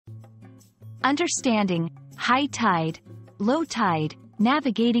Understanding high tide, low tide,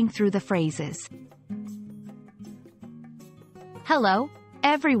 navigating through the phrases. Hello,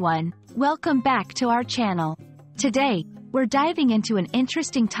 everyone. Welcome back to our channel. Today, we're diving into an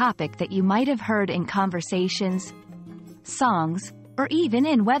interesting topic that you might have heard in conversations, songs, or even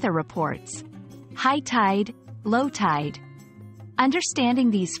in weather reports. High tide, low tide.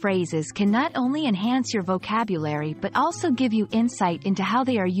 Understanding these phrases can not only enhance your vocabulary but also give you insight into how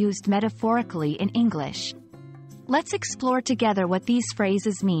they are used metaphorically in English. Let's explore together what these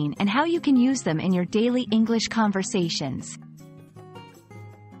phrases mean and how you can use them in your daily English conversations.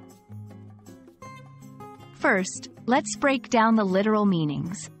 First, let's break down the literal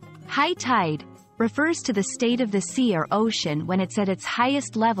meanings. High tide refers to the state of the sea or ocean when it's at its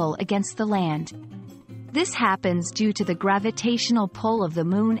highest level against the land. This happens due to the gravitational pull of the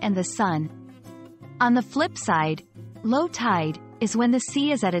moon and the sun. On the flip side, low tide is when the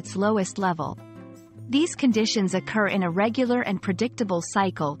sea is at its lowest level. These conditions occur in a regular and predictable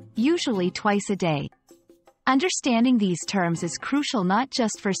cycle, usually twice a day. Understanding these terms is crucial not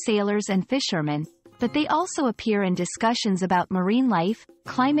just for sailors and fishermen, but they also appear in discussions about marine life,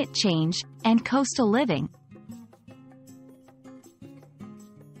 climate change, and coastal living.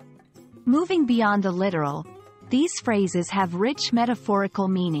 Moving beyond the literal, these phrases have rich metaphorical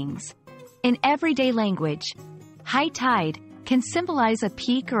meanings. In everyday language, high tide can symbolize a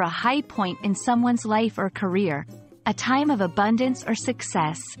peak or a high point in someone's life or career, a time of abundance or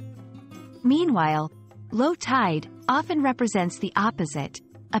success. Meanwhile, low tide often represents the opposite,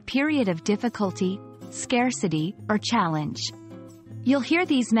 a period of difficulty, scarcity, or challenge. You'll hear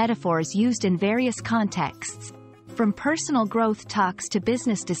these metaphors used in various contexts, from personal growth talks to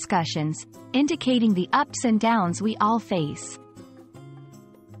business discussions, indicating the ups and downs we all face.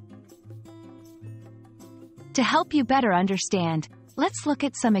 To help you better understand, let's look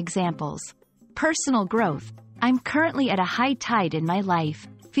at some examples. Personal growth. I'm currently at a high tide in my life,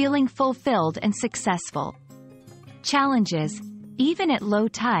 feeling fulfilled and successful. Challenges. Even at low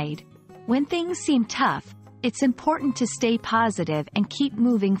tide, when things seem tough, it's important to stay positive and keep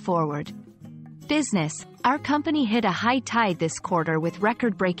moving forward. Business. Our company hit a high tide this quarter with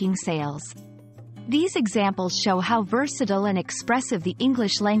record-breaking sales. These examples show how versatile and expressive the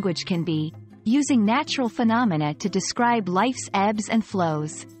English language can be, using natural phenomena to describe life's ebbs and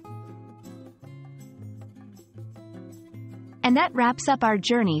flows. And that wraps up our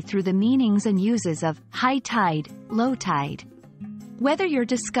journey through the meanings and uses of high tide, low tide. Whether you're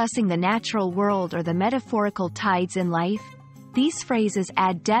discussing the natural world or the metaphorical tides in life, these phrases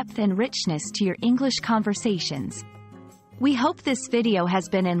add depth and richness to your English conversations. We hope this video has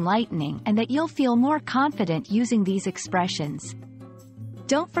been enlightening and that you'll feel more confident using these expressions.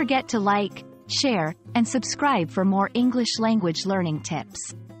 Don't forget to like, share, and subscribe for more English language learning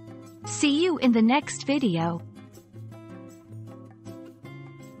tips. See you in the next video.